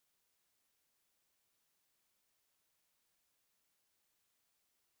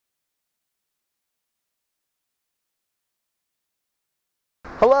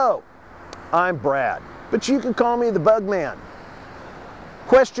Hello, I'm Brad, but you can call me the Bugman.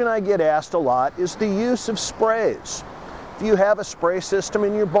 Question I get asked a lot is the use of sprays. If you have a spray system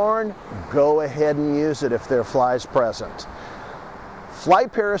in your barn, go ahead and use it if there are flies present. Fly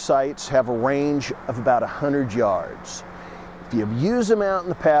parasites have a range of about 100 yards. If you use them out in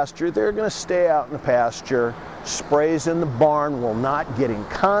the pasture, they're going to stay out in the pasture. Sprays in the barn will not get in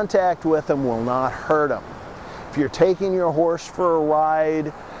contact with them, will not hurt them. If you're taking your horse for a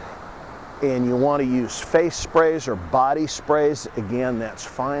ride and you want to use face sprays or body sprays, again, that's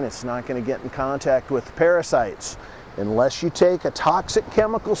fine. It's not going to get in contact with the parasites. Unless you take a toxic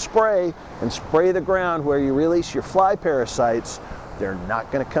chemical spray and spray the ground where you release your fly parasites, they're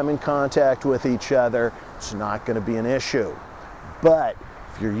not going to come in contact with each other. It's not going to be an issue. But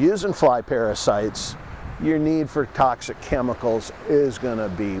if you're using fly parasites, your need for toxic chemicals is going to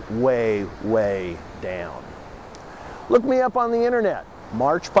be way, way down. Look me up on the internet,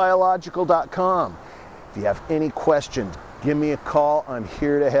 marchbiological.com. If you have any questions, give me a call. I'm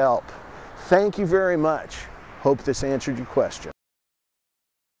here to help. Thank you very much. Hope this answered your question.